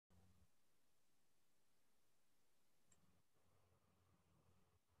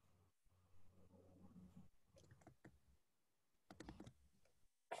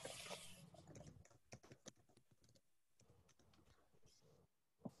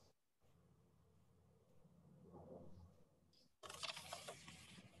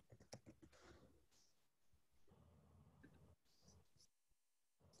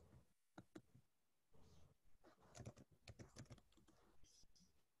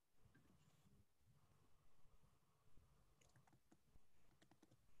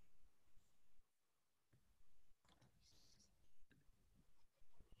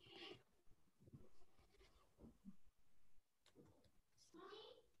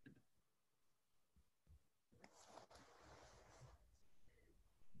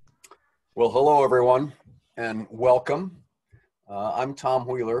Well, hello everyone and welcome. I'm Tom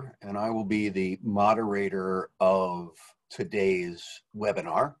Wheeler and I will be the moderator of today's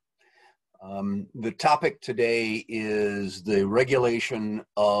webinar. The topic today is the regulation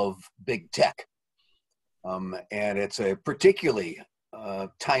of big tech. And it's a particularly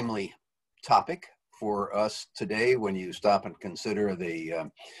timely topic for us today when you stop and consider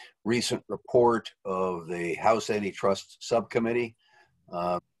the recent report of the House Antitrust Subcommittee,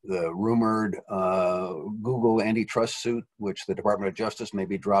 the rumored Google antitrust suit, which the Department of Justice may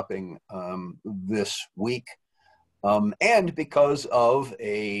be dropping this week, and because of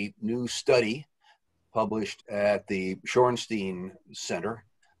a new study published at the Shorenstein Center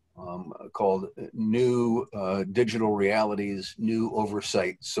called New Digital Realities, New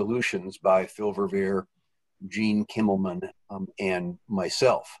Oversight Solutions by Phil Verveer, Gene Kimmelman, and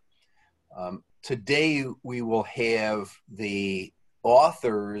myself. Today we will have the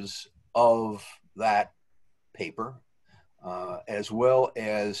authors of that paper, as well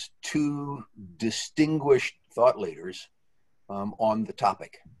as two distinguished thought leaders on the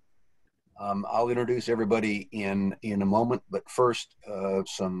topic. I'll introduce everybody in a moment, but first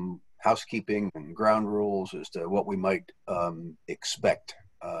some housekeeping and ground rules as to what we might expect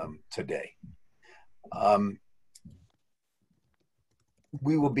today.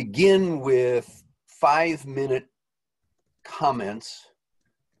 We will begin with 5-minute comments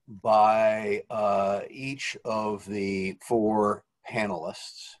by each of the four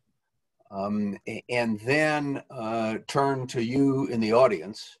panelists, and then turn to you in the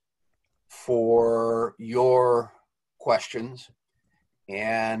audience for your questions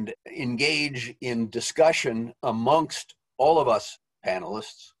and engage in discussion amongst all of us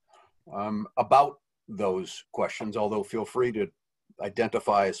panelists about those questions, although feel free to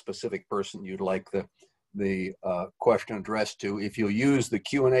identify a specific person you'd like the question addressed to. If you use the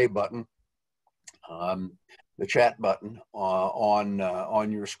Q&A button, the chat button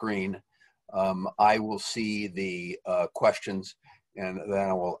on your screen, I will see the questions and then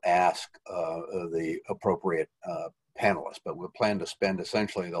I will ask the appropriate panelists. But we'll plan to spend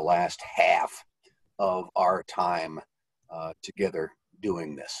essentially the last half of our time together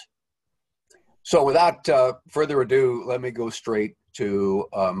doing this. So without further ado, let me go straight to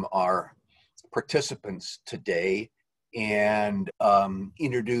our participants today and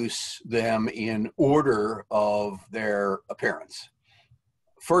introduce them in order of their appearance.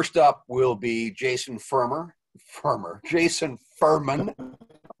 First up will be Jason Furman.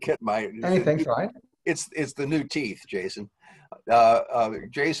 Get my hey, thanks, Ryan. It's the new teeth, Jason.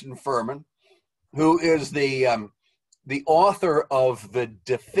 Jason Furman, who is the author of the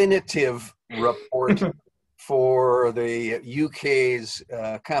definitive report for the UK's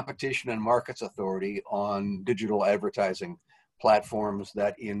Competition and Markets Authority on digital advertising platforms,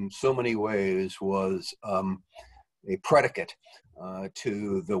 that in so many ways was a predicate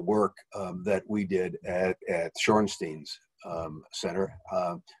to the work that we did at Shorenstein's Center.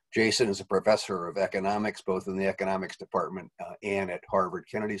 Jason is a professor of economics, both in the economics department and at Harvard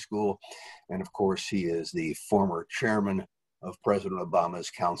Kennedy School. And of course, he is the former chairman of President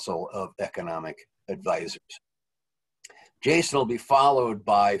Obama's Council of Economic Advisors. Jason will be followed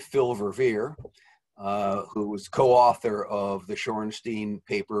by Phil Verveer, who was co-author of the Shorenstein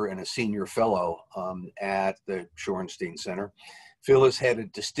paper and a senior fellow at the Shorenstein Center. Phil has had a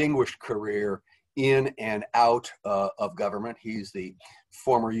distinguished career in and out of government. He's the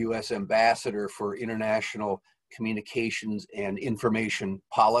former U.S. ambassador for international communications and information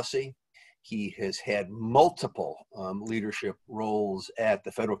policy. He has had multiple leadership roles at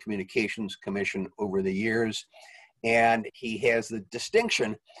the Federal Communications Commission over the years, and he has the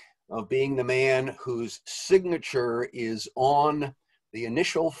distinction of being the man whose signature is on the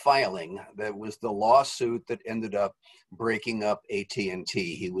initial filing that was the lawsuit that ended up breaking up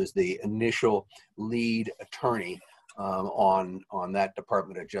AT&T. He was the initial lead attorney on that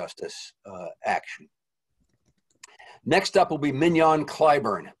Department of Justice action. Next up will be Mignon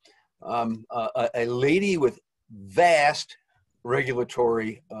Clyburn, a lady with vast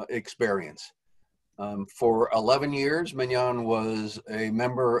regulatory experience. For 11 years, Mignon was a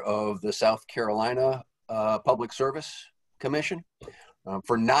member of the South Carolina Public Service Commission.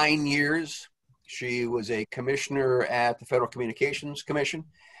 For 9 years, she was a commissioner at the Federal Communications Commission,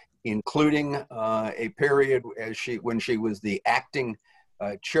 including a period when she was the acting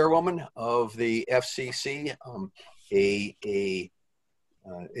chairwoman of the FCC, a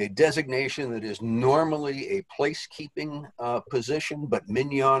designation that is normally a placekeeping position, but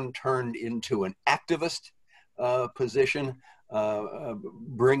Mignon turned into an activist position,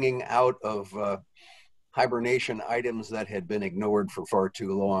 bringing out of hibernation items that had been ignored for far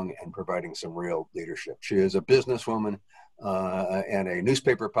too long and providing some real leadership. She is a businesswoman and a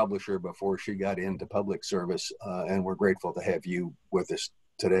newspaper publisher before she got into public service, and we're grateful to have you with us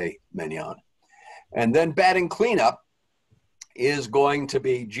today, Mignon. And then batting cleanup is going to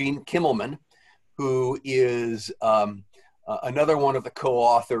be Jean Kimmelman, who is another one of the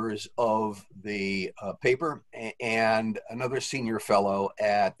co-authors of the paper and another senior fellow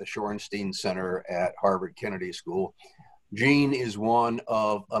at the Shorenstein Center at Harvard Kennedy School. Jean is one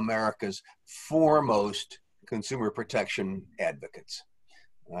of America's foremost consumer protection advocates.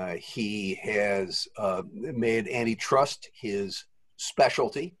 He has made antitrust his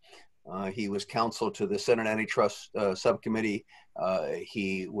specialty. He was counsel to the Senate Antitrust Subcommittee.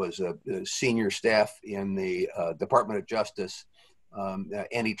 He was a senior staff in the Department of Justice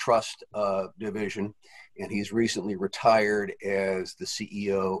Antitrust Division, and he's recently retired as the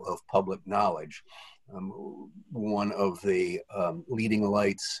CEO of Public Knowledge, one of the leading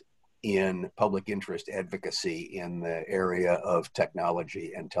lights in public interest advocacy in the area of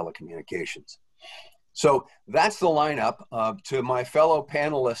technology and telecommunications. So that's the lineup. To my fellow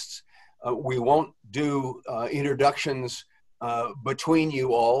panelists, we won't do introductions between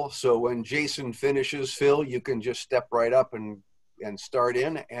you all. So when Jason finishes, Phil, you can just step right up and start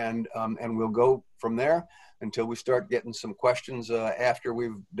in, and we'll go from there until we start getting some questions after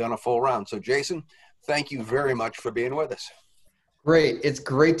we've done a full round. So Jason, thank you very much for being with us. Great. It's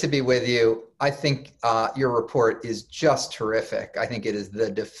great to be with you. I think your report is just terrific. I think it is the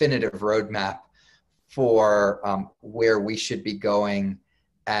definitive roadmap for where we should be going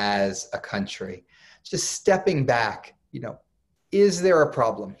as a country. Just stepping back, is there a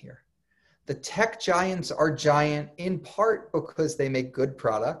problem here? The tech giants are giant in part because they make good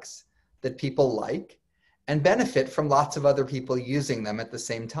products that people like and benefit from lots of other people using them at the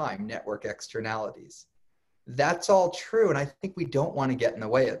same time, network externalities. That's all true, and I think we don't want to get in the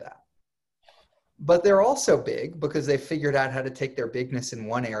way of that. But they're also big because they figured out how to take their bigness in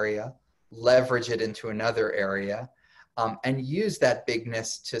one area, leverage it into another area, and use that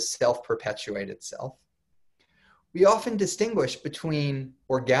bigness to self-perpetuate itself. We often distinguish between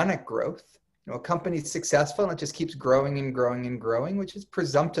organic growth. A company's successful and it just keeps growing and growing and growing, which is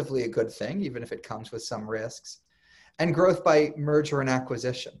presumptively a good thing, even if it comes with some risks, and growth by merger and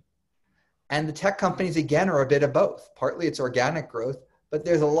acquisition. And the tech companies, again, are a bit of both. Partly it's organic growth, but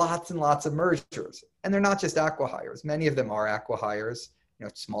there's lots and lots of mergers. And they're not just acqui-hires. Many of them are acqui-hires.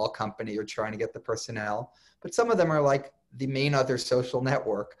 Small company, you're trying to get the personnel. But some of them are like the main other social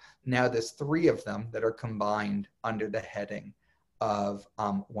network. Now there's 3 of them that are combined under the heading of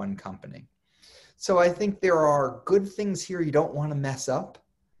one company. So I think there are good things here you don't want to mess up.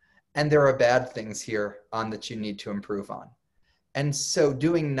 And there are bad things here that you need to improve on. And so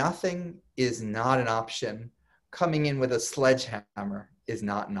doing nothing is not an option. Coming in with a sledgehammer is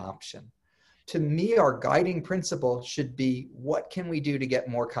not an option. To me, our guiding principle should be, what can we do to get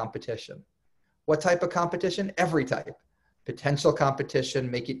more competition? What type of competition? Every type. Potential competition,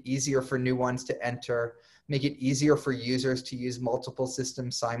 make it easier for new ones to enter, make it easier for users to use multiple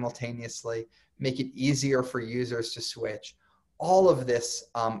systems simultaneously, make it easier for users to switch. All of this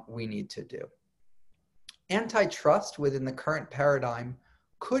we need to do. Antitrust within the current paradigm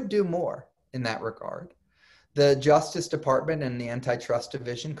could do more in that regard. The Justice Department and the Antitrust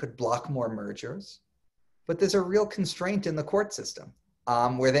Division could block more mergers, but there's a real constraint in the court system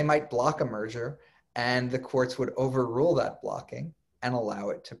where they might block a merger and the courts would overrule that blocking and allow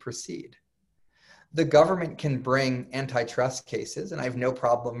it to proceed. The government can bring antitrust cases, and I have no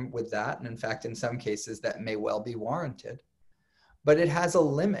problem with that. And in fact, in some cases that may well be warranted, but it has a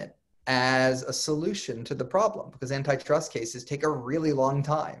limit as a solution to the problem because antitrust cases take a really long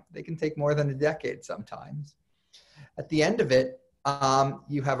time. They can take more than a decade sometimes. At the end of it,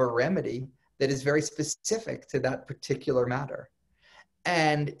 you have a remedy that is very specific to that particular matter.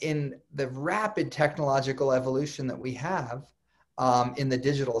 And in the rapid technological evolution that we have in the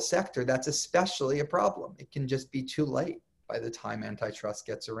digital sector, that's especially a problem. It can just be too late by the time antitrust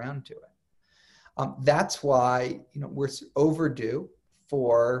gets around to it. That's why we're overdue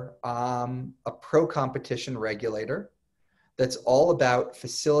for a pro-competition regulator that's all about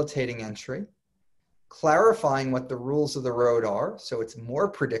facilitating entry, clarifying what the rules of the road are so it's more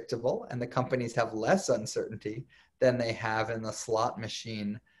predictable and the companies have less uncertainty than they have in the slot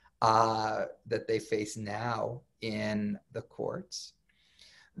machine that they face now in the courts.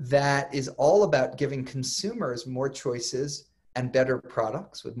 That is all about giving consumers more choices and better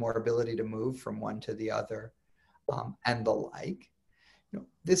products with more ability to move from one to the other and the like.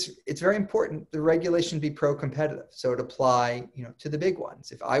 It's very important the regulation be pro-competitive, so it apply to the big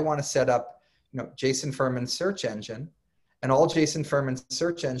ones. If I want to set up Jason Furman's search engine, and all Jason Furman's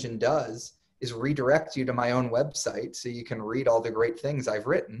search engine does is redirect you to my own website so you can read all the great things I've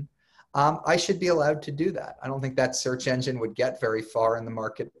written, I should be allowed to do that. I don't think that search engine would get very far in the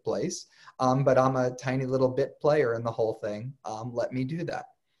marketplace, but I'm a tiny little bit player in the whole thing. Let me do that.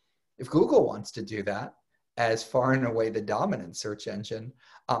 If Google wants to do that as far and away the dominant search engine,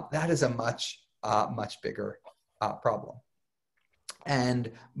 that is a much bigger problem.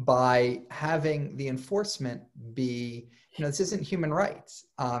 And by having the enforcement be, this isn't human rights.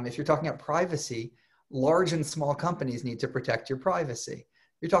 If you're talking about privacy, large and small companies need to protect your privacy.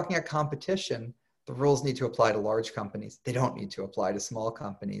 You're talking about competition, the rules need to apply to large companies. They don't need to apply to small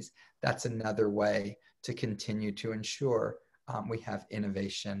companies. That's another way to continue to ensure we have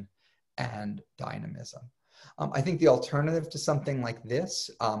innovation and dynamism. I think the alternative to something like this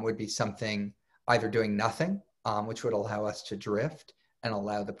would be something either doing nothing, which would allow us to drift and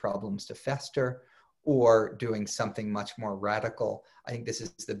allow the problems to fester, or doing something much more radical. I think this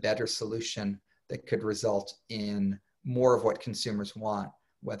is the better solution that could result in more of what consumers want,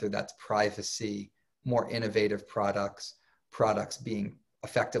 whether that's privacy, more innovative products being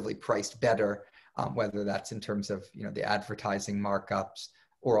effectively priced better, whether that's in terms of the advertising markups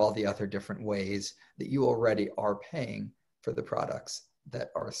or all the other different ways that you already are paying for the products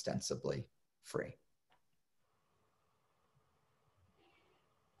that are ostensibly free.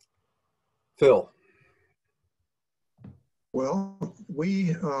 Phil. Well,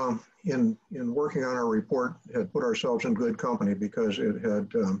 we, in working on our report, had put ourselves in good company because it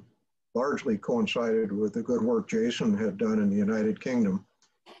had largely coincided with the good work Jason had done in the United Kingdom.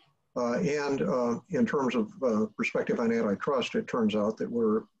 And in terms of perspective on antitrust, it turns out that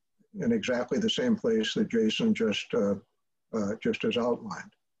we're in exactly the same place that Jason just has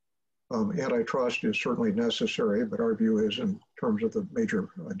outlined. Antitrust is certainly necessary, but our view is in terms of the major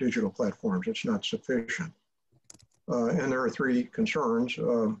digital platforms, it's not sufficient. And there are three concerns,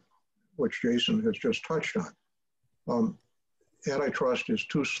 which Jason has just touched on. Antitrust is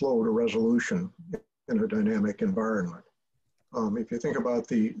too slow to resolution in a dynamic environment. If you think about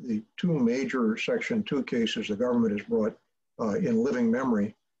the two major Section 2 cases the government has brought in living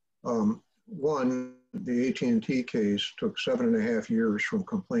memory, one, the AT&T case took 7.5 years from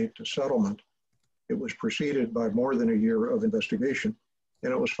complaint to settlement. It was preceded by more than a year of investigation,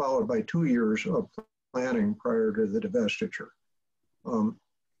 and it was followed by 2 years of planning prior to the divestiture.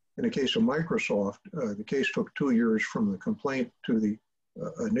 In the case of Microsoft, the case took 2 years from the complaint to the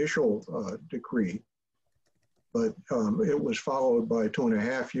initial decree, but it was followed by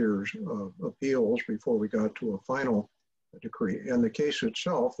 2.5 years of appeals before we got to a final decree. And the case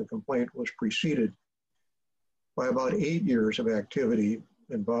itself, the complaint, was preceded by about 8 years of activity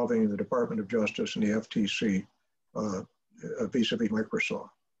involving the Department of Justice and the FTC vis-a-vis Microsoft.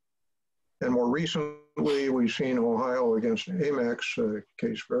 And more recently, we've seen Ohio against Amex, a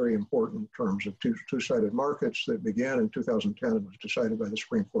case very important in terms of two-sided markets that began in 2010 and was decided by the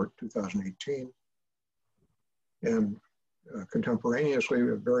Supreme Court in 2018. And contemporaneously,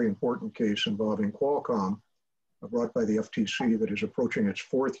 a very important case involving Qualcomm brought by the FTC that is approaching its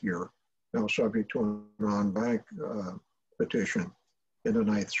 4th year, now subject to a non-bank petition in the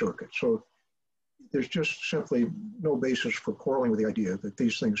Ninth Circuit. So there's just simply no basis for quarreling with the idea that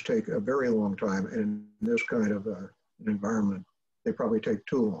these things take a very long time, and in this kind of an environment, they probably take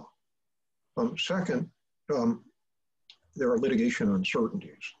too long. Second, there are litigation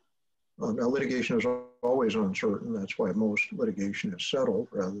uncertainties. Now, litigation is always uncertain. That's why most litigation is settled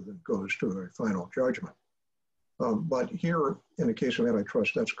rather than goes to a final judgment. But here, in the case of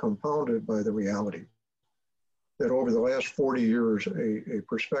antitrust, that's compounded by the reality that over the last 40 years, a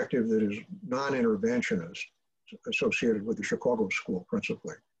perspective that is non-interventionist, associated with the Chicago School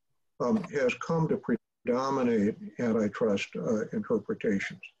principally, has come to predominate antitrust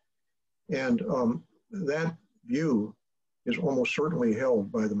interpretations. And that view is almost certainly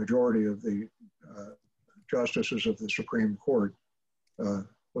held by the majority of the justices of the Supreme Court,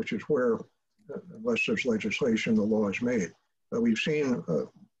 which is where, unless there's legislation, the law is made. We've seen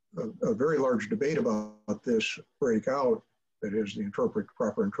a very large debate about this break out, that is the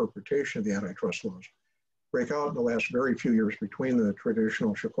proper interpretation of the antitrust laws, break out in the last very few years between the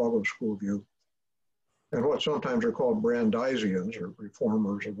traditional Chicago School view and what sometimes are called Brandeisians, or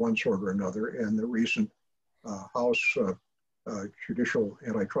reformers of one sort or another, and the recent House Judicial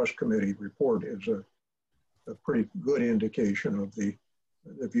Antitrust Committee report is a pretty good indication of the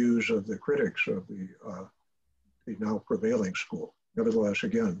views of the critics of the now prevailing school. Nevertheless,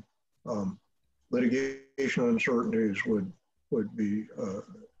 again, litigation uncertainties would be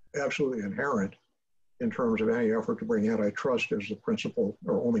absolutely inherent in terms of any effort to bring antitrust as the principal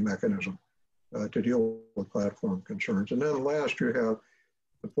or only mechanism to deal with platform concerns. And then last, you have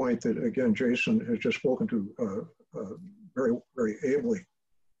the point that, again, Jason has just spoken to very, very ably.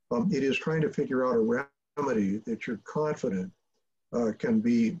 It is trying to figure out a remedy that you're confident can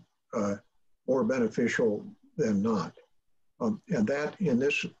be more beneficial than not. And that, in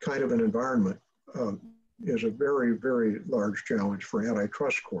this kind of an environment, is a very, very large challenge for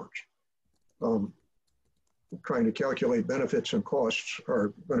antitrust courts. Trying to calculate benefits and costs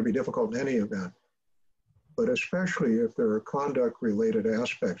are going to be difficult in any event, but especially if there are conduct-related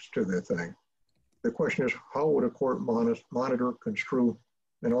aspects to the thing. The question is, how would a court monitor, construe,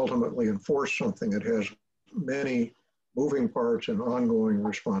 and ultimately enforce something that has many moving parts and ongoing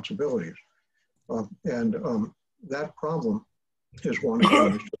responsibilities? That problem is one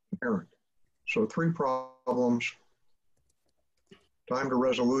that is inherent. So 3 problems: time to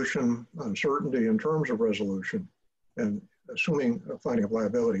resolution, uncertainty in terms of resolution, and assuming a finding of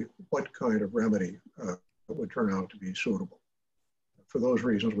liability, what kind of remedy would turn out to be suitable. For those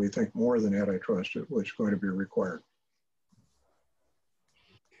reasons, we think more than antitrust is going to be required.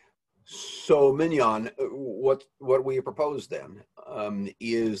 So Mignon, what we propose then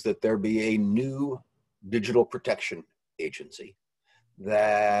is that there be a new digital protection agency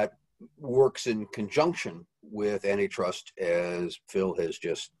that works in conjunction with antitrust, as Phil has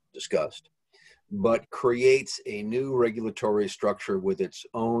just discussed, but creates a new regulatory structure with its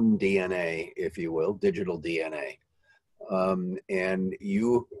own DNA, if you will, digital DNA. And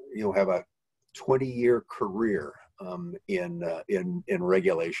you have a 20-year career in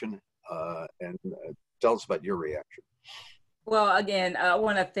regulation, and tell us about your reaction. Well, again, I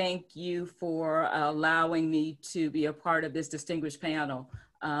want to thank you for allowing me to be a part of this distinguished panel.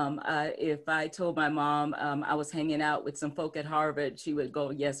 If I told my mom I was hanging out with some folk at Harvard, she would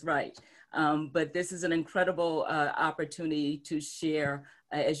go, yes, right. But this is an incredible opportunity to share,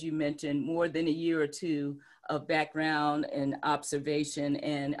 as you mentioned, more than a year or two of background and observation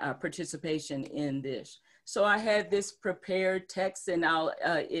and participation in this. So I had this prepared text, and I'll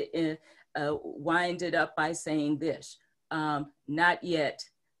wind it up by saying this: not yet,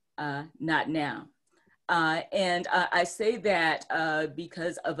 not now. And I say that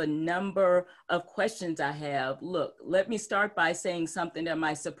because of a number of questions I have. Look, let me start by saying something that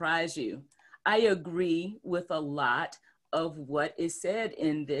might surprise you. I agree with a lot of what is said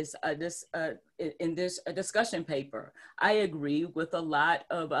in this discussion paper. I agree with a lot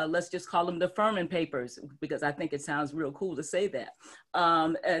of, let's just call them the Furman papers, because I think it sounds real cool to say that.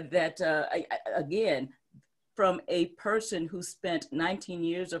 Again, from a person who spent 19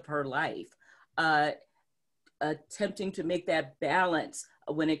 years of her life attempting to make that balance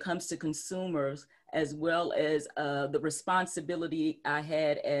when it comes to consumers, as well as the responsibility I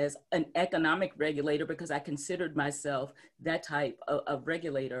had as an economic regulator, because I considered myself that type of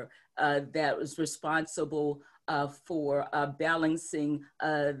regulator that was responsible for balancing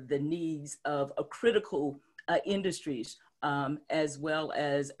the needs of critical industries, as well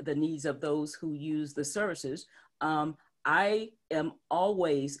as the needs of those who use the services. I am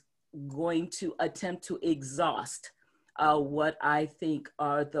always going to attempt to exhaust what I think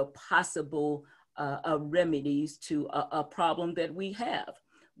are the possible remedies to a problem that we have.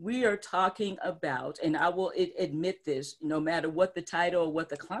 We are talking about, and I will admit this, no matter what the title or what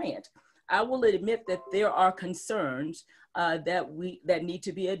the client, I will admit that there are concerns that need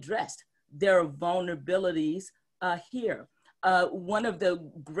to be addressed. There are vulnerabilities here. One of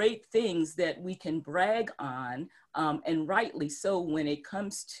the great things that we can brag on, and rightly so when it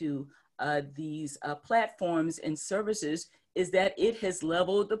comes to these platforms and services, is that it has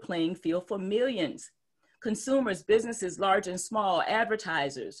leveled the playing field for millions. Consumers, businesses, large and small,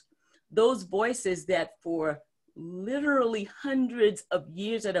 advertisers, those voices that for literally hundreds of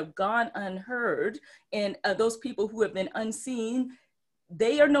years that have gone unheard, and those people who have been unseen,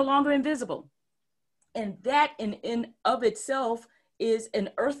 they are no longer invisible. And that in of itself is an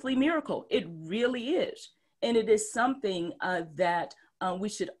earthly miracle. It really is. And it is something that we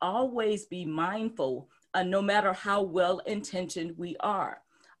should always be mindful, no matter how well-intentioned we are.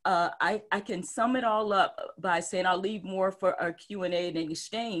 I can sum it all up by saying, I'll leave more for our Q&A and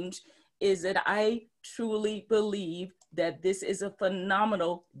exchange, is that I truly believe that this is a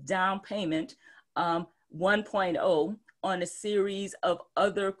phenomenal down payment, 1.0, on a series of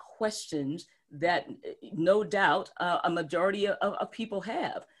other questions that no doubt a majority of people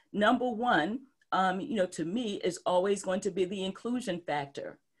have. Number one, to me, is always going to be the inclusion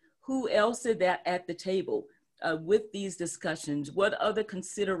factor. Who else is that at the table with these discussions? What other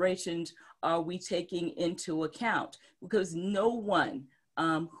considerations are we taking into account? Because no one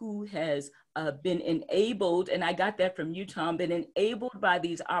who has been enabled, and I got that from you, Tom, been enabled by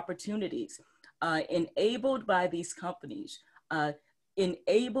these opportunities, enabled by these companies,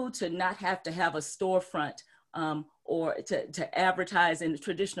 enabled to not have to have a storefront or to advertise in the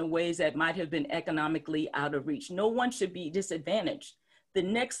traditional ways that might have been economically out of reach. No one should be disadvantaged. The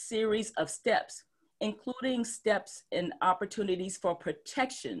next series of steps, including steps and opportunities for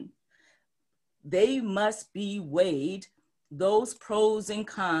protection, they must be weighed. Those pros and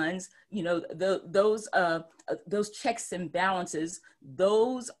cons, you know, those checks and balances,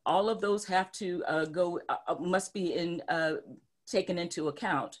 all of those have to must be taken into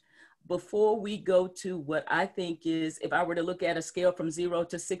account before we go to what I think is, if I were to look at a scale from 0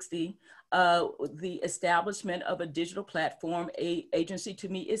 to 60, the establishment of a digital platform agency to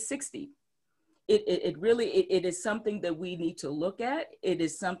me is 60. It really is something that we need to look at. It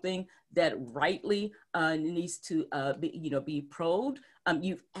is something that rightly needs to be probed.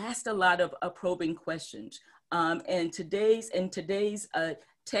 You've asked a lot of probing questions. And today's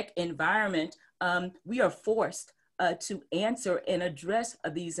tech environment, we are forced to answer and address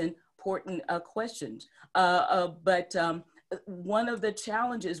these important questions. But one of the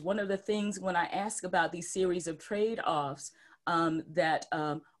challenges, one of the things when I ask about these series of trade-offs that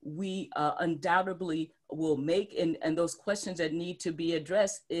we undoubtedly will make, and those questions that need to be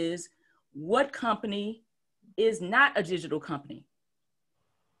addressed is, what company is not a digital company?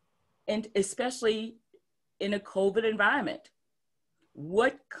 And especially in a COVID environment,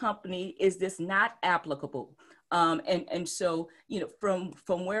 what company is this not applicable? And so, you know,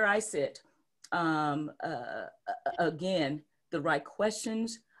 from where I sit, again, the right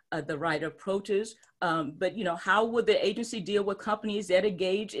questions, the right approaches, but you know, how would the agency deal with companies that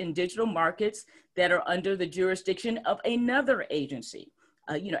engage in digital markets that are under the jurisdiction of another agency?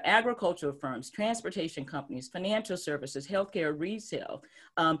 You know, agricultural firms, transportation companies, financial services, healthcare, retail.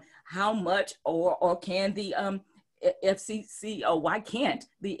 How much or can the FCC, or why can't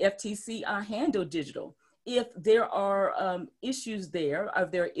the FTC handle digital? If there are issues there, are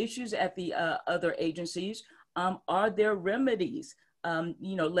there issues at the other agencies? Are there remedies?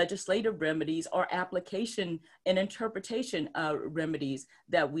 You know, legislative remedies or application and interpretation remedies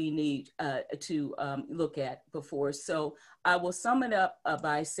that we need to look at before. So I will sum it up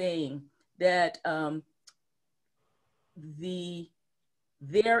by saying that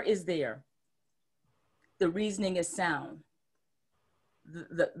there is there. The reasoning is sound.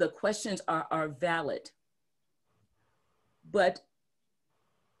 The questions are valid. But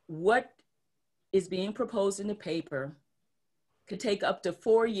what is being proposed in the paper could take up to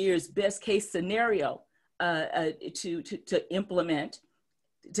 4 years, best case scenario, to implement,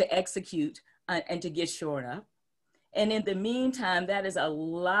 to execute, and to get shored up. And in the meantime, that is a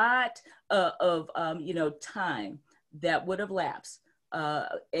lot of time that would have lapsed.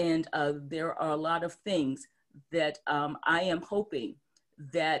 And there are a lot of things that I am hoping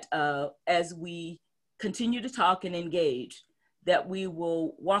that as we continue to talk and engage, that we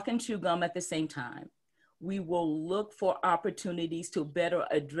will walk and chew gum at the same time. We will look for opportunities to better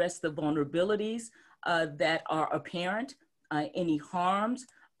address the vulnerabilities that are apparent, any harms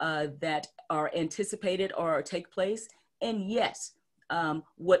that are anticipated or take place. And yes,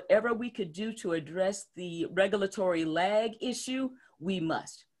 whatever we could do to address the regulatory lag issue, we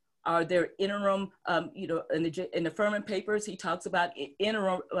must. Are there interim, in the Furman papers, he talks about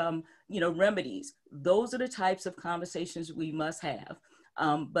interim, remedies. Those are the types of conversations we must have.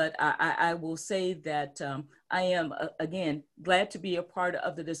 But I will say that I am, again, glad to be a part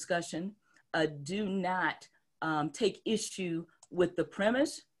of the discussion. Do not take issue with the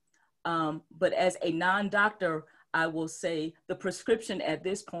premise, but as a non-doctor, I will say the prescription at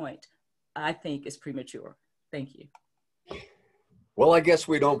this point, I think, is premature. Thank you. Well, I guess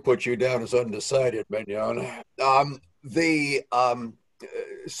we don't put you down as undecided, Mignon.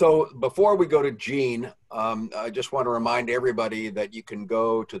 So before we go to Jean, I just want to remind everybody that you can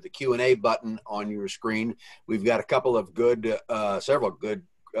go to the Q&A button on your screen. We've got a couple of several good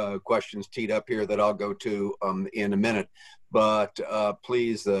questions teed up here that I'll go to in a minute. But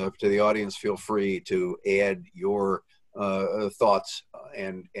please, to the audience, feel free to add your thoughts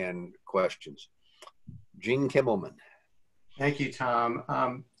and questions. Jean Kimmelman. Thank you,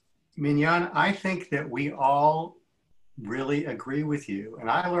 Tom. Mignon, I think that we all really agree with you. And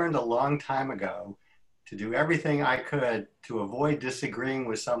I learned a long time ago to do everything I could to avoid disagreeing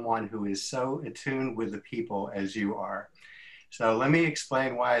with someone who is so attuned with the people as you are. So let me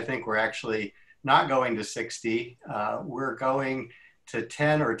explain why I think we're actually not going to 60. We're going to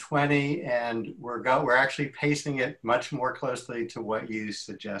 10 or 20, and we're actually pacing it much more closely to what you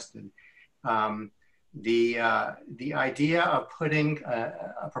suggested. The idea of putting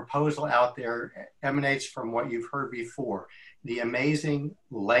a proposal out there emanates from what you've heard before. the amazing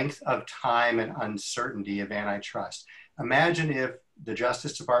length of time and uncertainty of antitrust. Imagine if the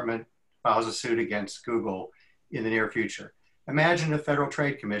Justice Department files a suit against Google in the near future. Imagine the Federal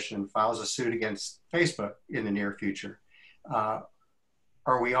Trade Commission files a suit against Facebook in the near future.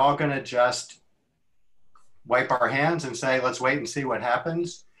 Are we all going to just wipe our hands and say, let's wait and see what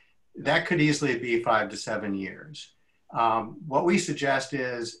happens? That could easily be 5 to 7 years. What we suggest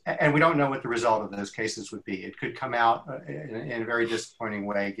is, and we don't know what the result of those cases would be. It could come out in a very disappointing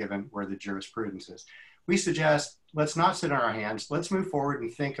way given where the jurisprudence is. We suggest, let's not sit on our hands. Let's move forward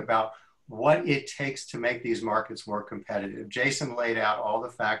and think about what it takes to make these markets more competitive. Jason laid out all the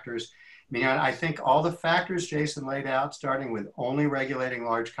factors. Mignon, I think all the factors Jason laid out, starting with only regulating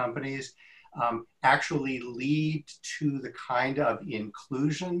large companies, actually lead to the kind of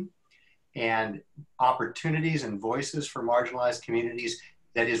inclusion and opportunities and voices for marginalized communities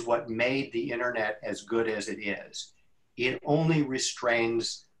that is what made the internet as good as it is. It only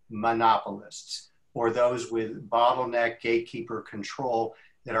restrains monopolists or those with bottleneck gatekeeper control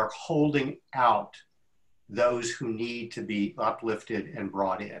that are holding out those who need to be uplifted and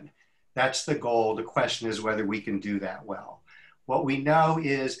brought in. That's the goal. The question is whether we can do that well. What we know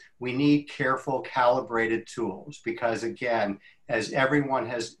is we need careful, calibrated tools because, again, as everyone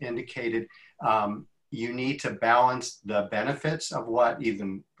has indicated, you need to balance the benefits of what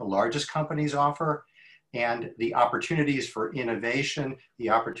even the largest companies offer and the opportunities for innovation, the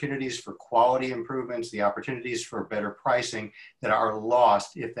opportunities for quality improvements, the opportunities for better pricing that are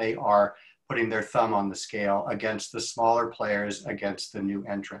lost if they are putting their thumb on the scale against the smaller players, against the new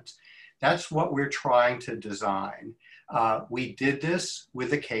entrants. That's what we're trying to design. We did this with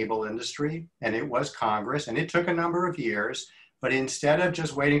the cable industry, and it was Congress, and it took a number of years, but instead of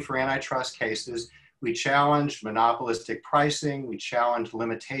just waiting for antitrust cases, we challenged monopolistic pricing, we challenged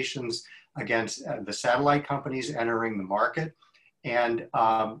limitations against the satellite companies entering the market, and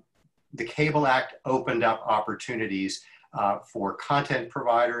the Cable Act opened up opportunities for content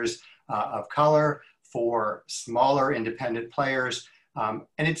providers of color, for smaller independent players, and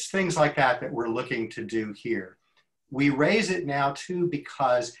it's things like that that we're looking to do here. We raise it now too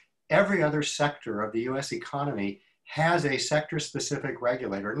because every other sector of the US economy has a sector-specific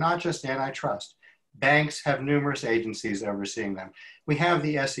regulator, not just antitrust. Banks have numerous agencies overseeing them. We have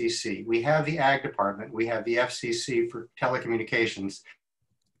the SEC, we have the Ag Department, we have the FCC for telecommunications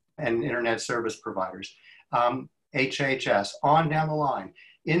and internet service providers, HHS, on down the line.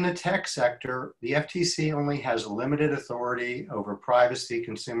 In the tech sector, the FTC only has limited authority over privacy,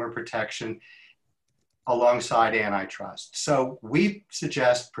 consumer protection, alongside antitrust. So we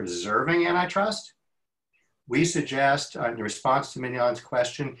suggest preserving antitrust. We suggest, in response to Mignon's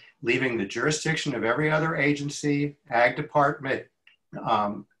question, leaving the jurisdiction of every other agency, Ag Department,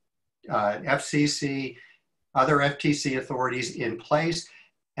 FCC, other FTC authorities in place.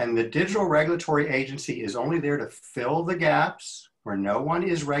 And the Digital Regulatory Agency is only there to fill the gaps where no one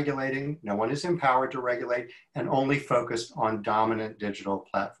is regulating, no one is empowered to regulate, and only focused on dominant digital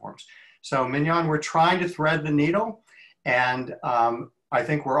platforms. So Mignon, we're trying to thread the needle, and I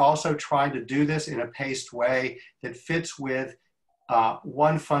think we're also trying to do this in a paced way that fits with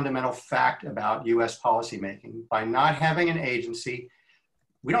one fundamental fact about US policymaking. By not having an agency,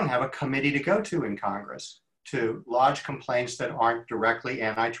 we don't have a committee to go to in Congress to lodge complaints that aren't directly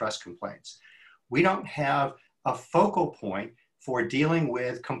antitrust complaints. We don't have a focal point for dealing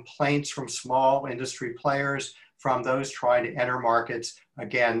with complaints from small industry players, from those trying to enter markets,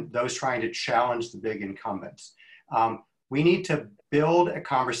 again, those trying to challenge the big incumbents. We need to build a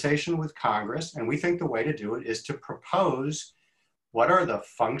conversation with Congress, and we think the way to do it is to propose what are the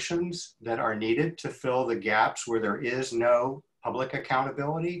functions that are needed to fill the gaps where there is no public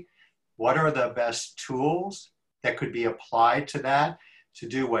accountability? What are the best tools that could be applied to that to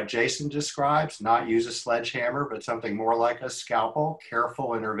do what Jason describes, not use a sledgehammer, but something more like a scalpel,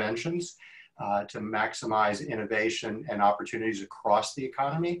 careful interventions to maximize innovation and opportunities across the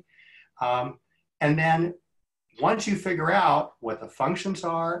economy. And then once you figure out what the functions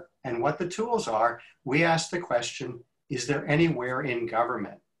are and what the tools are, we ask the question, is there anywhere in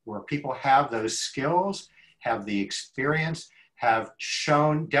government where people have those skills, have the experience, have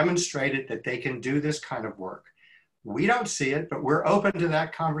shown, demonstrated that they can do this kind of work? We don't see it, but we're open to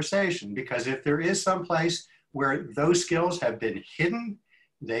that conversation, because if there is some place where those skills have been hidden,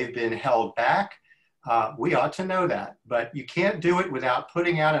 they've been held back, we ought to know that. But you can't do it without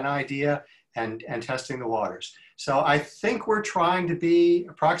putting out an idea and testing the waters. So I think we're trying to be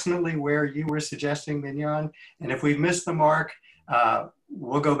approximately where you were suggesting, Mignon. And if we've missed the mark,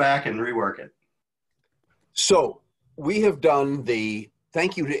 we'll go back and rework it. So we have done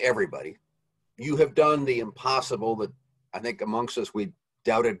thank you to everybody. You have done the impossible that I think amongst us we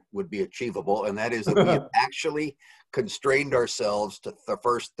doubted would be achievable, and that is that we have actually constrained ourselves to the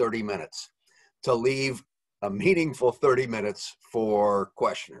first 30 minutes to leave a meaningful 30 minutes for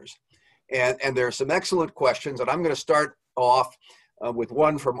questioners. And there are some excellent questions, and I'm going to start off with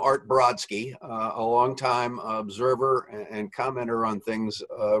one from Art Brodsky, a longtime observer and commenter on things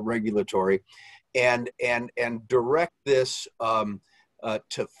regulatory, and direct this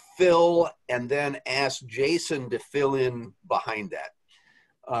to Phil, and then ask Jason to fill in behind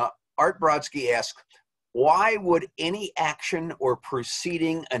that. Art Brodsky asks, why would any action or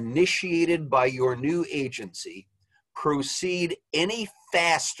proceeding initiated by your new agency proceed any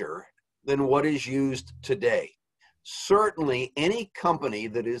faster than what is used today? Certainly, any company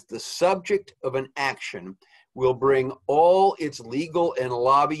that is the subject of an action will bring all its legal and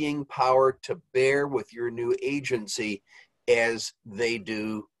lobbying power to bear with your new agency as they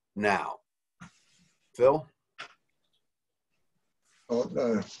do now. Phil?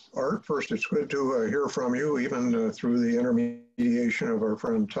 Well, Art, first, it's good to hear from you, even through the intermediation of our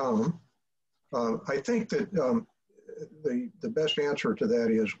friend Tom. I think that the best answer to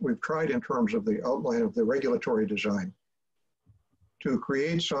that is we've tried in terms of the outline of the regulatory design to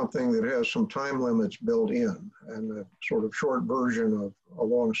create something that has some time limits built in. And the sort of short version of a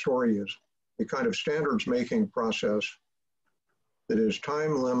long story is the kind of standards making process that is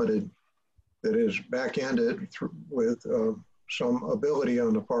time limited, that is back-ended with some ability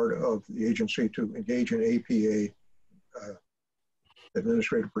on the part of the agency to engage in APA,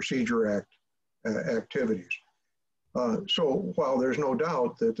 Administrative Procedure Act activities. So while there's no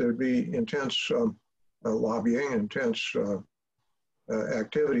doubt that there'd be intense lobbying, intense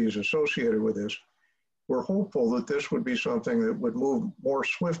activities associated with this, we're hopeful that this would be something that would move more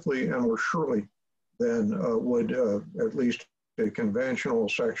swiftly and more surely than would at least a conventional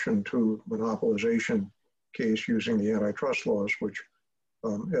Section 2 monopolization case using the antitrust laws, which,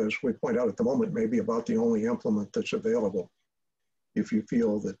 as we point out at the moment, may be about the only implement that's available if you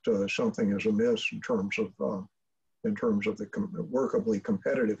feel that something is amiss in terms of the workably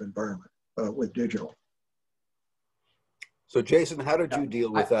competitive environment with digital. So Jason, how did you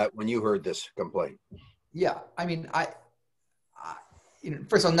deal with that when you heard this complaint? Yeah, I mean,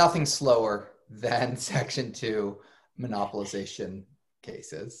 first of all, nothing slower than Section 2 monopolization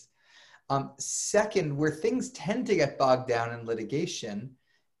cases. Second, where things tend to get bogged down in litigation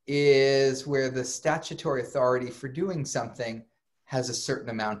is where the statutory authority for doing something has a certain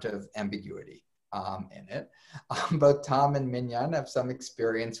amount of ambiguity in it. Both Tom and Mignon have some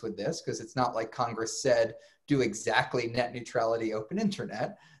experience with this because it's not like Congress said, do exactly net neutrality, open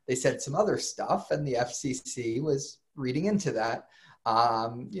internet. They said some other stuff and the FCC was reading into that,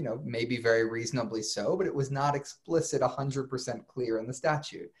 maybe very reasonably so, but it was not explicit 100% clear in the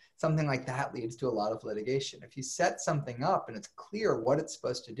statute. Something like that leads to a lot of litigation. If you set something up and it's clear what it's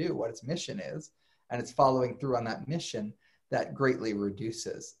supposed to do, what its mission is, and it's following through on that mission, that greatly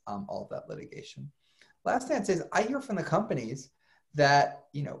reduces all of that litigation. Last thing I'd say is I hear from the companies that,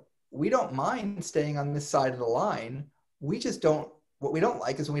 we don't mind staying on this side of the line. We just don't, what we don't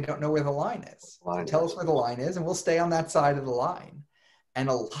like is when we don't know where the line is. Tell us where the line is and we'll stay on that side of the line. And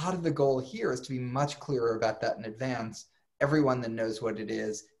a lot of the goal here is to be much clearer about that in advance. Everyone that knows what it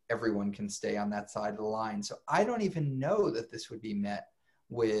is, everyone can stay on that side of the line. So I don't even know that this would be met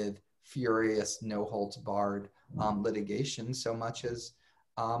with furious, no holds barred litigation so much as,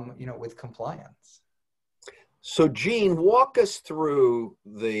 with compliance. So Gene, walk us through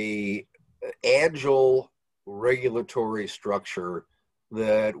the agile regulatory structure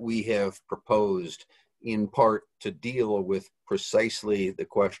that we have proposed in part to deal with precisely the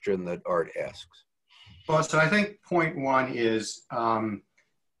question that Art asks. Well, so I think point one is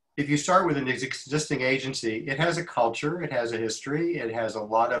if you start with an existing agency, it has a culture, it has a history, it has a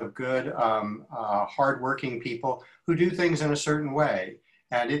lot of good, hardworking people who do things in a certain way.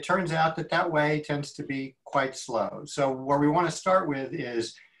 And it turns out that that way tends to be quite slow. So what we want to start with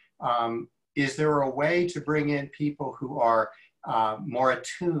is there a way to bring in people who are more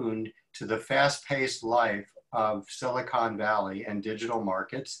attuned to the fast-paced life of Silicon Valley and digital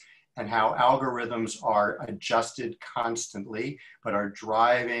markets and how algorithms are adjusted constantly, but are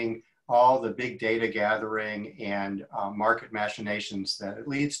driving all the big data gathering and market machinations that it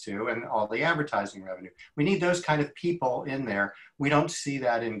leads to and all the advertising revenue. We need those kind of people in there. We don't see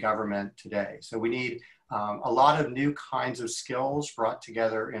that in government today. So we need a lot of new kinds of skills brought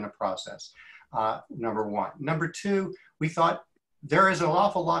together in a process, number one. Number two, we thought there is an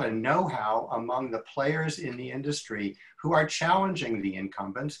awful lot of know-how among the players in the industry who are challenging the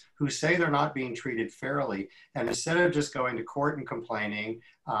incumbents, who say they're not being treated fairly. And instead of just going to court and complaining,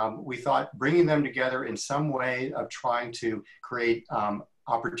 we thought bringing them together in some way of trying to create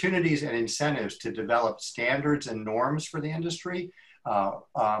opportunities and incentives to develop standards and norms for the industry,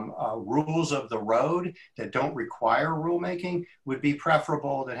 rules of the road that don't require rulemaking would be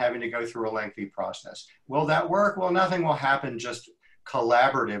preferable than having to go through a lengthy process. Will that work? Well, nothing will happen just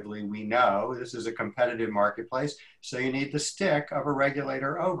collaboratively. We know this is a competitive marketplace, so you need the stick of a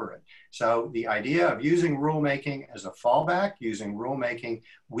regulator over it. So the idea of using rulemaking as a fallback, using rulemaking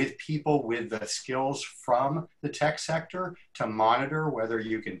with people with the skills from the tech sector to monitor whether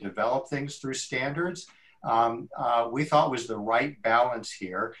you can develop things through standards, we thought was the right balance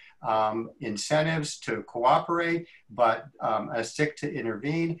here. Incentives to cooperate, but a stick to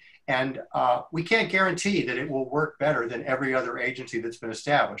intervene. And we can't guarantee that it will work better than every other agency that's been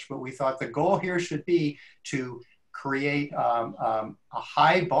established, but we thought the goal here should be to create a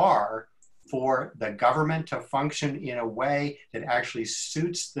high bar for the government to function in a way that actually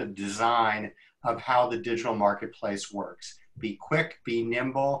suits the design of how the digital marketplace works. Be quick, be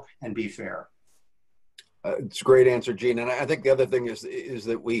nimble, and be fair. It's a great answer, Gene. And I think the other thing is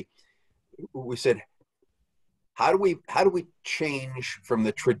that we said, how do we change from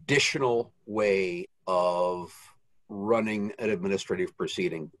the traditional way of running an administrative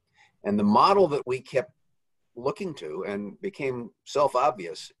proceeding? And the model that we kept looking to and became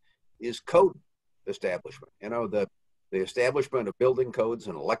self-obvious is code establishment. You know, the establishment of building codes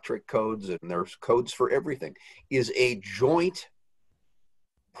and electric codes, and there's codes for everything, is a joint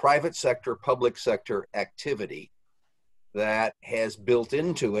private sector, public sector activity that has built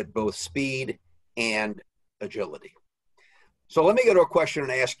into it both speed and agility. So let me go to a question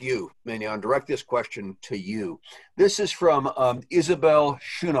and ask you, Mignon, direct this question to you. This is from Isabel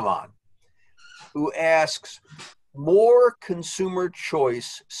Schunemann, who asks, more consumer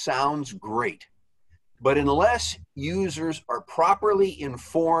choice sounds great, but unless users are properly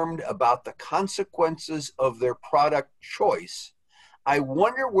informed about the consequences of their product choice, I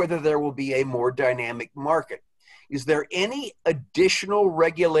wonder whether there will be a more dynamic market. Is there any additional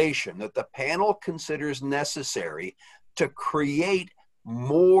regulation that the panel considers necessary to create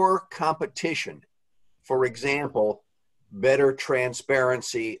more competition? For example, better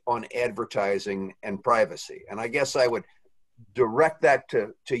transparency on advertising and privacy. And I guess I would direct that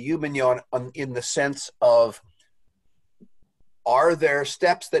to you, Mignon, in the sense of, are there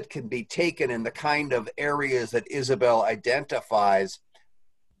steps that can be taken in the kind of areas that Isabel identifies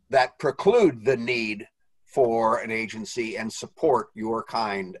that preclude the need for an agency and support your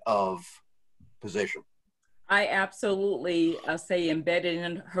kind of position? I absolutely say embedded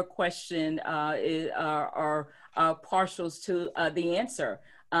in her question are partials to the answer.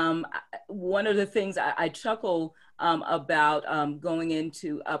 One of the things I chuckle about going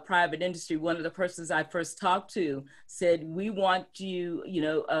into a private industry, one of the persons I first talked to said, we want you,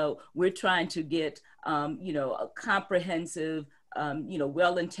 we're trying to get, a comprehensive,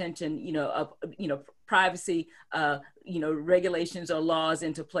 well-intentioned, privacy, regulations or laws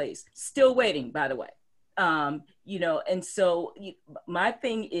into place. Still waiting, by the way. And so my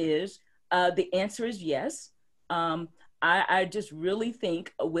thing is, the answer is yes. I just really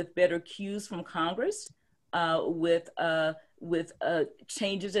think with better cues from Congress, with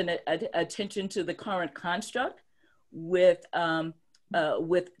changes in attention to the current construct, with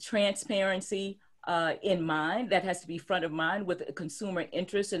transparency in mind, that has to be front of mind, with consumer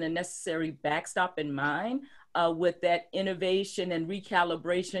interest and a necessary backstop in mind, with that innovation and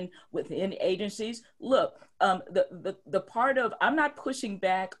recalibration within agencies. Look, the part of, I'm not pushing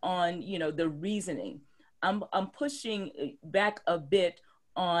back on, the reasoning. I'm pushing back a bit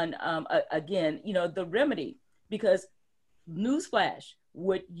on, again, the remedy, because newsflash,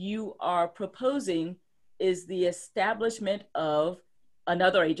 what you are proposing is the establishment of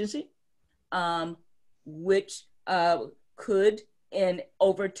another agency, which could, and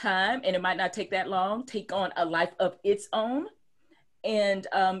over time, and it might not take that long, take on a life of its own. And,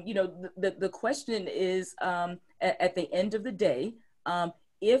 the question is, at the end of the day,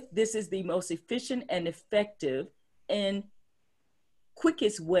 if this is the most efficient and effective and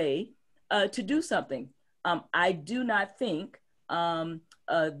quickest way to do something. I do not think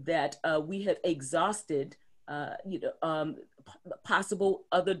that we have exhausted possible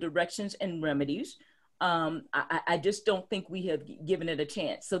other directions and remedies. I just don't think we have given it a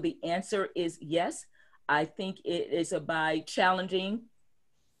chance. So the answer is yes. I think it is by challenging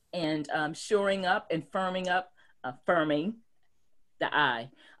and shoring up and firming up, firming the I,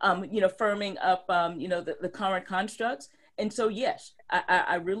 firming up, the current constructs, And so, yes,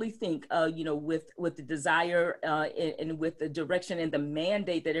 I really think, with the desire and with the direction and the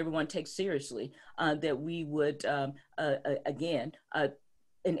mandate that everyone takes seriously, that we would, again,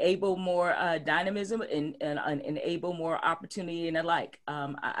 enable more dynamism and enable more opportunity and the like.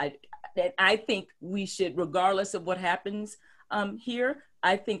 I think we should, regardless of what happens here,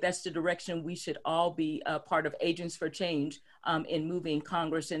 I think that's the direction we should all be part of agents for change in moving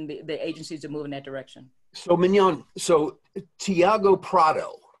Congress and the agencies to move in that direction. So Mignon, so Tiago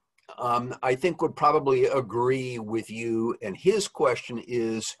Prado, I think would probably agree with you. And his question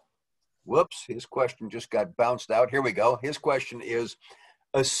is, whoops, his question just got bounced out. Here we go. His question is,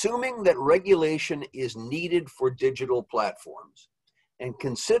 assuming that regulation is needed for digital platforms, and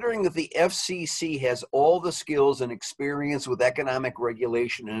considering that the FCC has all the skills and experience with economic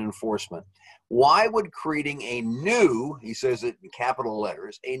regulation and enforcement, why would creating a new, he says it in capital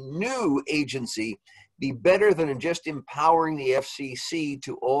letters, a new agency be better than just empowering the FCC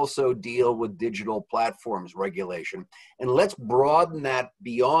to also deal with digital platforms regulation? And let's broaden that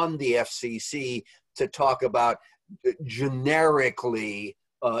beyond the FCC to talk about generically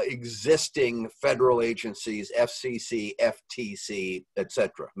existing federal agencies, FCC, FTC,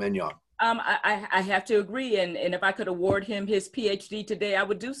 etc. Mignon. I have to agree, and if I could award him his PhD today, I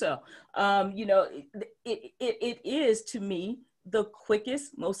would do so. It is, to me, the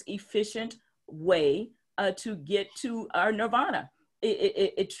quickest, most efficient way to get to our nirvana.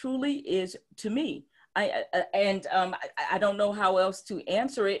 It truly is to me. I don't know how else to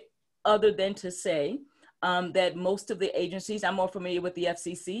answer it other than to say that most of the agencies, I'm more familiar with the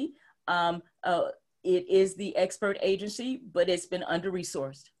FCC, it is the expert agency, but it's been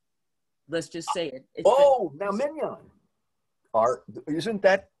under-resourced. Let's just say it. Now Mignon, isn't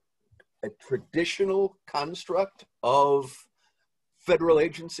that a traditional construct of federal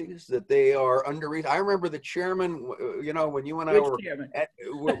agencies, that they are under? I remember the chairman, when you and I were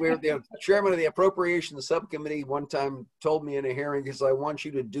the chairman of the Appropriations Subcommittee one time told me in a hearing, because I want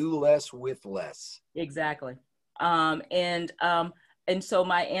you to do less with less. Exactly. And so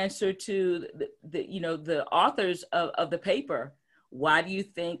my answer to the authors of the paper, why do you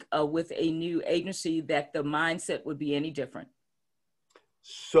think with a new agency that the mindset would be any different?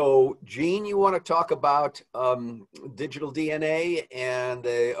 So, Jean, you want to talk about digital DNA and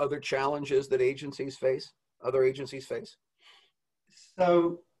the other challenges that other agencies face?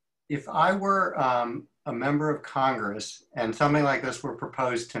 So, if I were a member of Congress and something like this were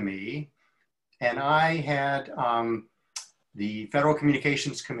proposed to me, and I had the Federal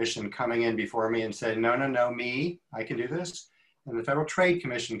Communications Commission coming in before me and said, no, me, I can do this, and the Federal Trade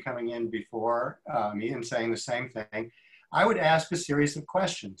Commission coming in before me and saying the same thing, I would ask a series of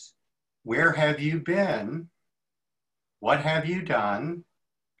questions. Where have you been? What have you done?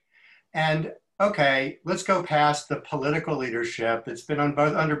 And okay, let's go past the political leadership that's been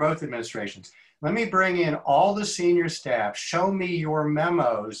under both administrations. Let me bring in all the senior staff. Show me your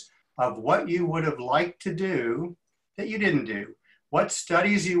memos of what you would have liked to do that you didn't do. What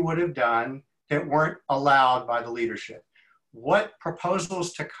studies you would have done that weren't allowed by the leadership. What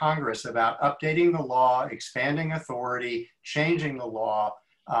proposals to Congress about updating the law, expanding authority, changing the law,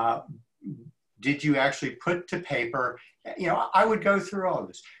 did you actually put to paper? I would go through all of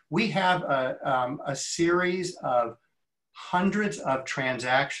this. We have a series of hundreds of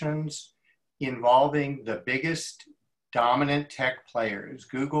transactions involving the biggest dominant tech players,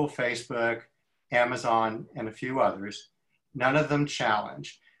 Google, Facebook, Amazon, and a few others, none of them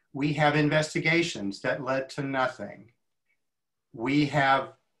challenged. We have investigations that led to nothing. We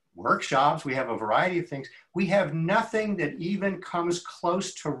have workshops, we have a variety of things. We have nothing that even comes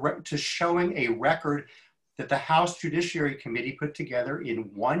close to showing a record that the House Judiciary Committee put together in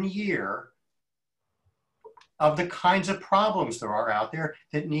 1 year of the kinds of problems there are out there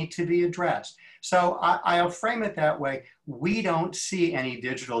that need to be addressed. So I'll frame it that way. We don't see any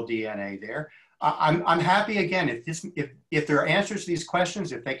digital DNA there. I'm happy, again, if there are answers to these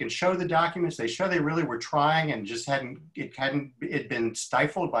questions, if they can show the documents, they show they really were trying and just hadn't been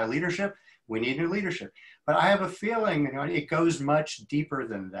stifled by leadership, we need new leadership. But I have a feeling it goes much deeper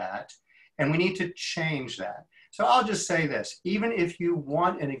than that, and we need to change that. So I'll just say this, even if you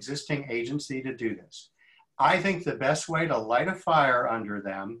want an existing agency to do this, I think the best way to light a fire under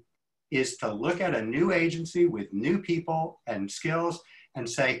them is to look at a new agency with new people and skills and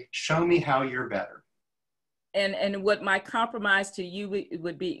say, show me how you're better. And what my compromise to you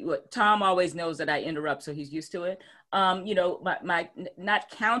would be, what Tom always knows that I interrupt, so he's used to it. My not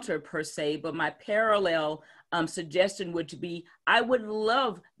counter per se, but my parallel suggestion would be, I would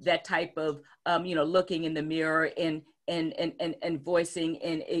love that type of, looking in the mirror and and voicing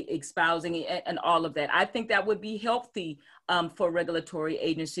and espousing and all of that. I think that would be healthy for regulatory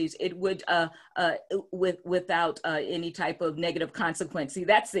agencies. It would, without any type of negative consequence. See,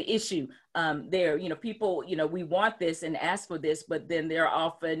 that's the issue there. You know, people, you know, we want this and ask for this, but then they're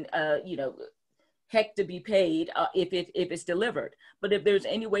often, you know, heck to be paid if it's delivered. But if there's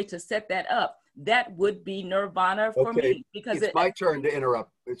any way to set that up, that would be nirvana for me. Because it's my turn to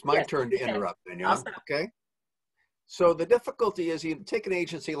interrupt. It's my turn to interrupt, Mignon. Okay. So the difficulty is you take an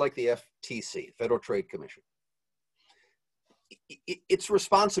agency like the FTC, Federal Trade Commission. Its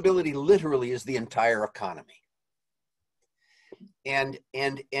responsibility literally is the entire economy. And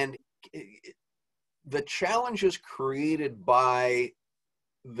the challenges created by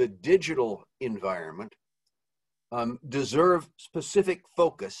the digital environment deserve specific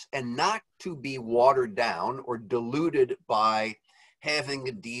focus and not to be watered down or diluted by having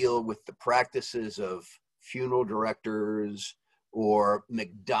to deal with the practices of funeral directors or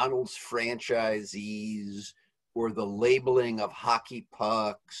McDonald's franchisees or the labeling of hockey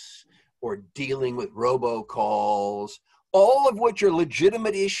pucks or dealing with robocalls, all of which are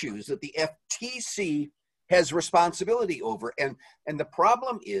legitimate issues that the FTC has responsibility over. And the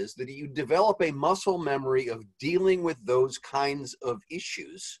problem is that you develop a muscle memory of dealing with those kinds of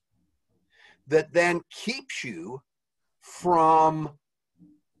issues that then keeps you from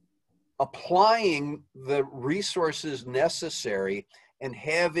applying the resources necessary and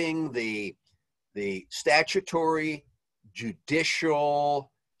having the statutory, judicial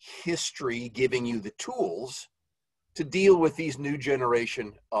history giving you the tools to deal with these new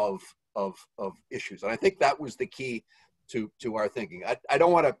generation of issues. And I think that was the key to our thinking. I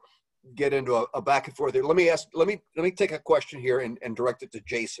don't want to get into a back and forth here. Let me take a question here and direct it to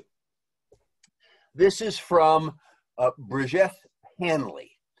Jason. This is from Bridget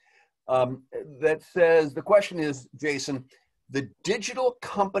Hanley. That says, the question is, Jason, the digital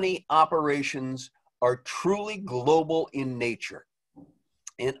company operations are truly global in nature.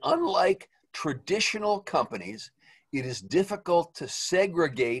 And unlike traditional companies, it is difficult to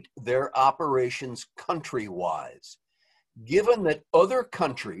segregate their operations country-wise. Given that other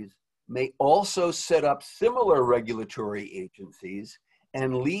countries may also set up similar regulatory agencies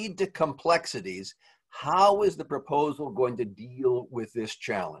and lead to complexities, how is the proposal going to deal with this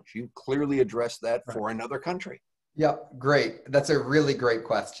challenge? You clearly addressed that for another country. Yep, great. That's a really great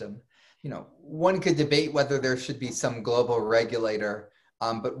question. You know, one could debate whether there should be some global regulator,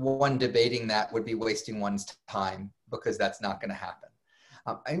 but one debating that would be wasting one's time because that's not going to happen.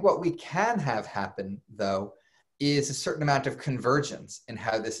 I think what we can have happen, though, is a certain amount of convergence in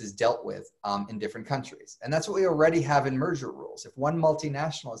how this is dealt with in different countries. And that's what we already have in merger rules. If one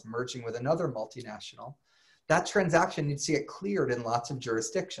multinational is merging with another multinational, that transaction needs to get cleared in lots of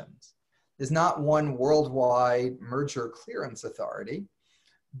jurisdictions. There's not one worldwide merger clearance authority,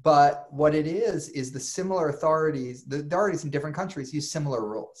 but what it is the similar authorities, the authorities in different countries use similar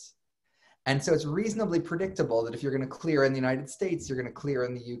rules. And so it's reasonably predictable that if you're going to clear in the United States, you're going to clear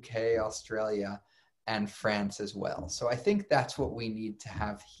in the UK, Australia, and France as well. So I think that's what we need to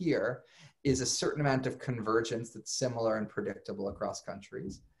have here, is a certain amount of convergence that's similar and predictable across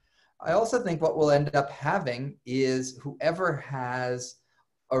countries. I also think what we'll end up having is whoever has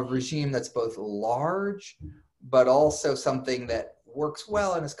a regime that's both large, but also something that works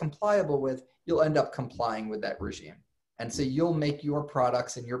well and is compliable with, you'll end up complying with that regime. And so you'll make your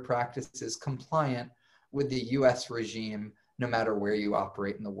products and your practices compliant with the US regime, no matter where you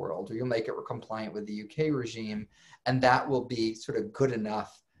operate in the world, or you'll make it compliant with the UK regime, and that will be sort of good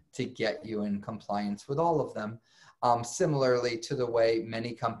enough to get you in compliance with all of them. Similarly to the way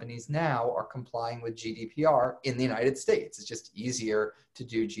many companies now are complying with GDPR in the United States. It's just easier to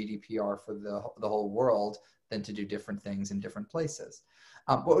do GDPR for the whole world than to do different things in different places.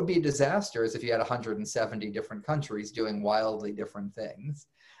 What would be a disaster is if you had 170 different countries doing wildly different things.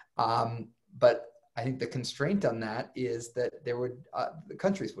 But I think the constraint on that is that the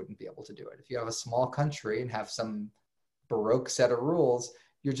countries wouldn't be able to do it. If you have a small country and have some Baroque set of rules,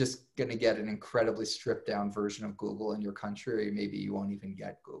 you're just going to get an incredibly stripped down version of Google in your country, or maybe you won't even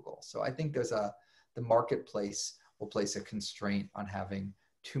get Google. So I think the marketplace will place a constraint on having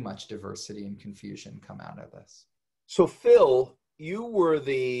too much diversity and confusion come out of this. So Phil, you were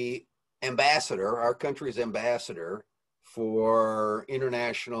the ambassador, our country's ambassador for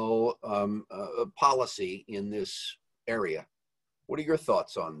international policy in this area. What are your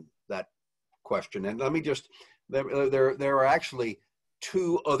thoughts on that question? And let me just, there are actually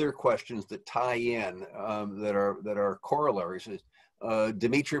two other questions that tie in that are corollaries.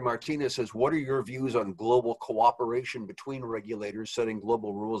 Dimitri Martinez says, what are your views on global cooperation between regulators setting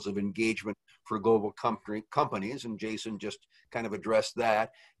global rules of engagement for global companies? And Jason just kind of addressed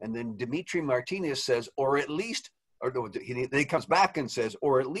that. And then Dimitri Martinez says, or at least, or no, he comes back and says,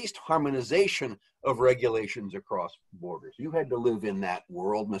 or at least harmonization of regulations across borders. You had to live in that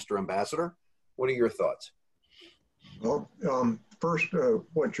world, Mr. Ambassador. What are your thoughts? Well, first,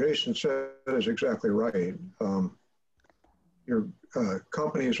 what Jason said is exactly right. Your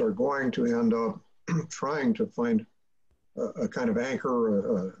companies are going to end up trying to find a kind of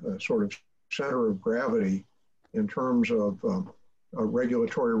anchor, a sort of center of gravity in terms of a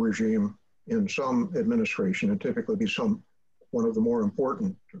regulatory regime in some administration, and typically be one of the more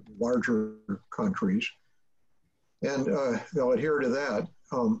important, larger countries. And they'll adhere to that.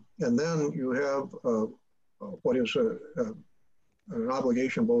 And then you have what is an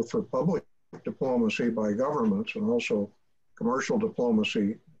obligation both for public diplomacy by governments and also commercial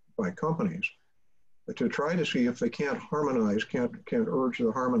diplomacy by companies to try to see if they can't harmonize, can't urge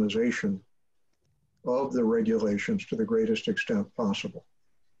the harmonization of the regulations to the greatest extent possible.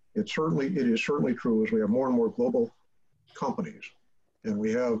 It is certainly true as we have more and more global companies and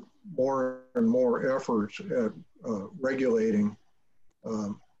we have more and more efforts at regulating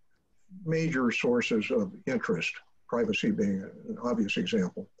major sources of interest, privacy being an obvious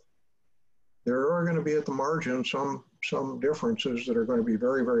example. There are going to be at the margin some differences that are going to be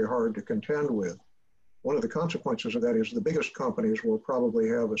very, very hard to contend with. One of the consequences of that is the biggest companies will probably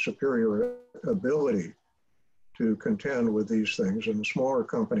have a superior ability to contend with these things, and the smaller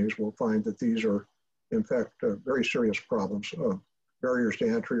companies will find that these are, in fact, very serious problems, barriers to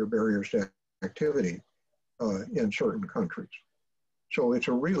entry or barriers to activity in certain countries. So it's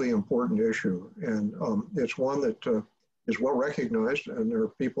a really important issue, and it's one that is well recognized, and there are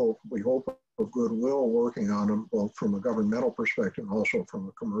people, we hope, of goodwill working on them, both from a governmental perspective and also from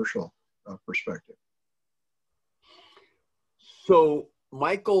a commercial perspective. So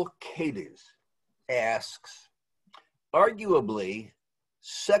Michael Cadiz asks, arguably,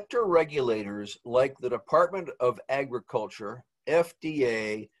 sector regulators like the Department of Agriculture,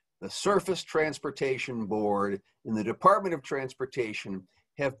 FDA, the Surface Transportation Board, and the Department of Transportation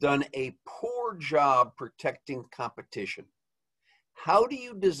have done a poor job protecting competition. How do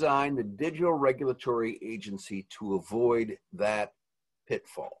you design the digital regulatory agency to avoid that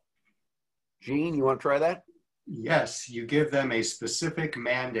pitfall? Gene, you want to try that? Yes, you give them a specific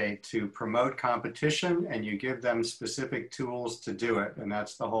mandate to promote competition and you give them specific tools to do it. And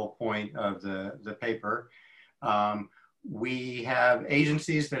that's the whole point of the paper. We have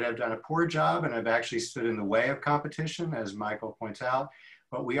agencies that have done a poor job and have actually stood in the way of competition, as Michael points out.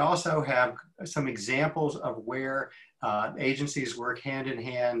 But we also have some examples of where agencies work hand in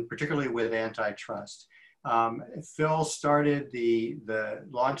hand, particularly with antitrust. Phil started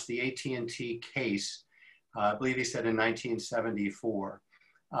launched the AT&T case, I believe he said in 1974.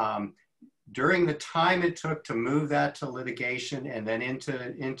 During the time it took to move that to litigation and then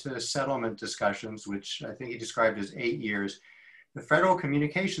into settlement discussions, which I think he described as 8 years, the Federal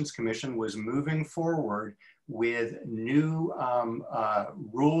Communications Commission was moving forward with new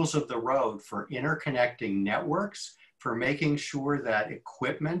rules of the road for interconnecting networks, for making sure that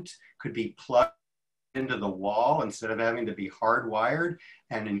equipment could be plugged into the wall instead of having to be hardwired,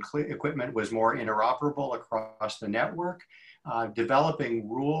 and equipment was more interoperable across the network, developing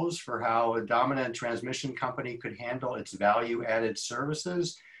rules for how a dominant transmission company could handle its value-added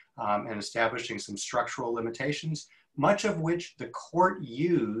services, and establishing some structural limitations, much of which the court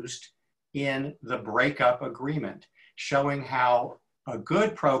used in the breakup agreement, showing how a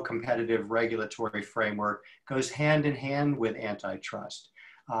good pro-competitive regulatory framework goes hand in hand with antitrust.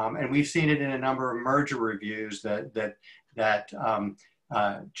 And we've seen it in a number of merger reviews that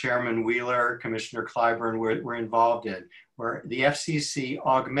Chairman Wheeler, Commissioner Clyburn were involved in, where the FCC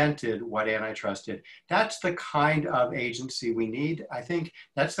augmented what antitrust did. That's the kind of agency we need. I think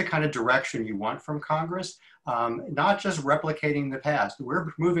that's the kind of direction you want from Congress, not just replicating the past.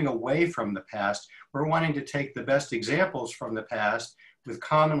 We're moving away from the past. We're wanting to take the best examples from the past with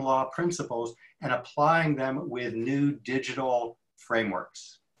common law principles and applying them with new digital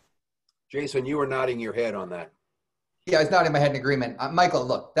frameworks. Jason, you were nodding your head on that. Yeah, I was nodding my head in agreement. Michael,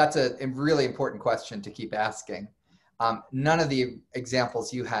 look, that's a really important question to keep asking. None of the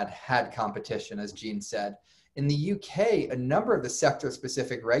examples you had competition, as Gene said. In the UK, a number of the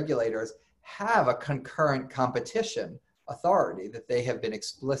sector-specific regulators have a concurrent competition authority that they have been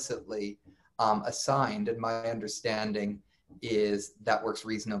explicitly assigned, and my understanding is that works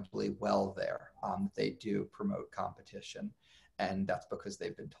reasonably well there. They do promote competition, and that's because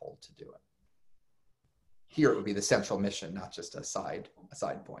they've been told to do it. here it would be the central mission, not just a side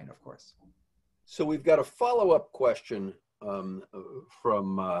point, of course. So we've got a follow-up question from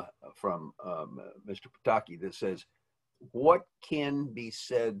Mr. Pataki that says, what can be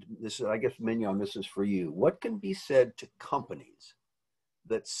said, this is, I guess, Mignon, this is for you. What can be said to companies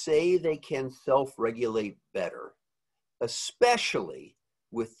that say they can self-regulate better, especially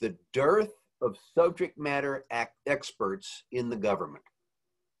with the dearth of subject matter experts in the government?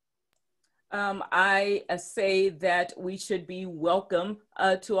 I say that we should be welcome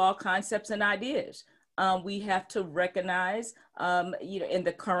to all concepts and ideas. We have to recognize, in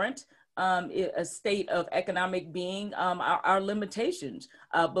the current a state of economic being, our limitations,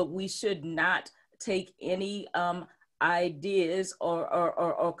 but we should not take any ideas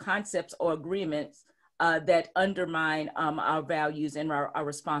or concepts or agreements that undermine our values and our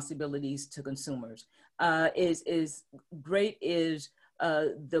responsibilities to consumers. Is great is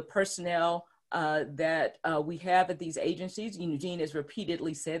the personnel that we have at these agencies. Eugene has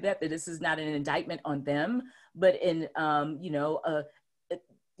repeatedly said that this is not an indictment on them, but in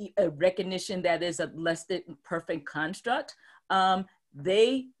a recognition that is a less than perfect construct.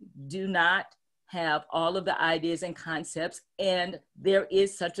 They do not have all of the ideas and concepts, and there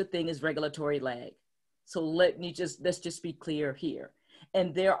is such a thing as regulatory lag. So let's just be clear here.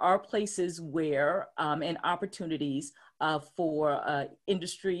 And there are places where and opportunities for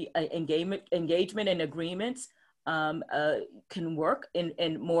industry engagement and agreements can work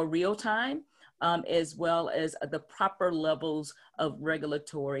in more real time, as well as the proper levels of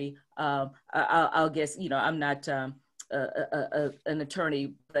regulatory. I'll guess, I'm not an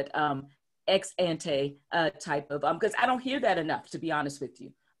attorney, but ex ante type of, because I don't hear that enough, to be honest with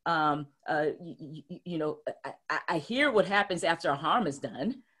you. I hear what happens after harm is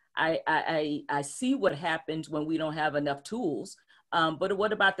done. I see what happens when we don't have enough tools. But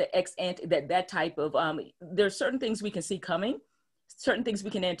what about the ex ante, that type of, there's certain things we can see coming, certain things we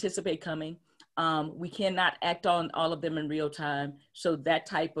can anticipate coming. We cannot act on all of them in real time. So that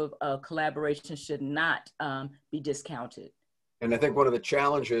type of collaboration should not be discounted. And I think one of the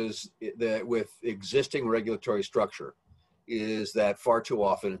challenges that with existing regulatory structure is that far too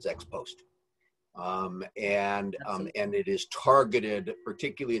often it's ex post. And it is targeted,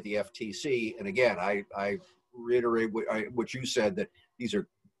 particularly at the FTC. And again, I reiterate what you said, that these are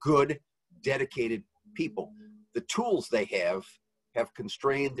good, dedicated people. The tools they have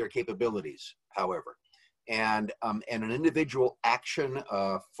constrained their capabilities, however. And an individual action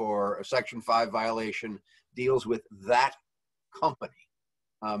for a Section 5 violation deals with that company.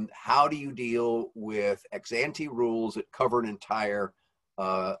 How do you deal with ex ante rules that cover an entire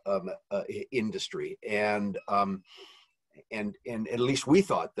industry? And at least we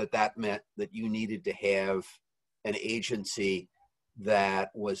thought that meant that you needed to have an agency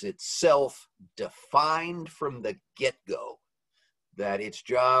that was itself defined from the get-go, that its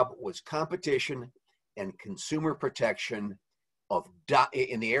job was competition and consumer protection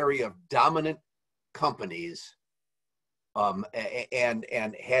in the area of dominant companies, and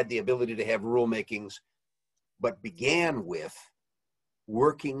had the ability to have rulemakings, but began with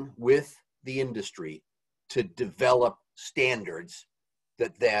working with the industry to develop standards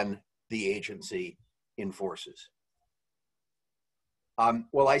that then the agency enforces.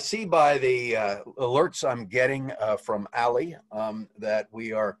 Well, I see by the alerts I'm getting from Ali that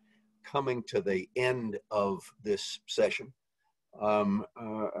we are coming to the end of this session.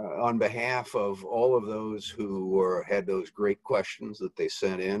 On behalf of all of those who had those great questions that they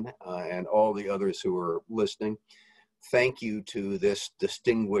sent in, and all the others who are listening, thank you to this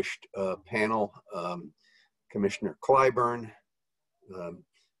distinguished panel, Commissioner Clyburn,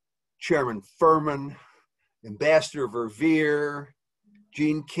 Chairman Furman, Ambassador Verveer,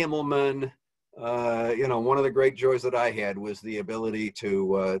 Gene Kimmelman. One of the great joys that I had was the ability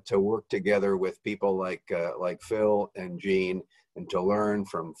to work together with people like Phil and Gene, and to learn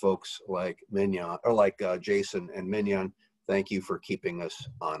from folks like Mignon, or like Jason and Mignon. Thank you for keeping us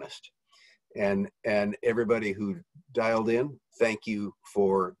honest. And everybody who dialed in, thank you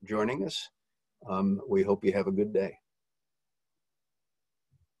for joining us. We hope you have a good day.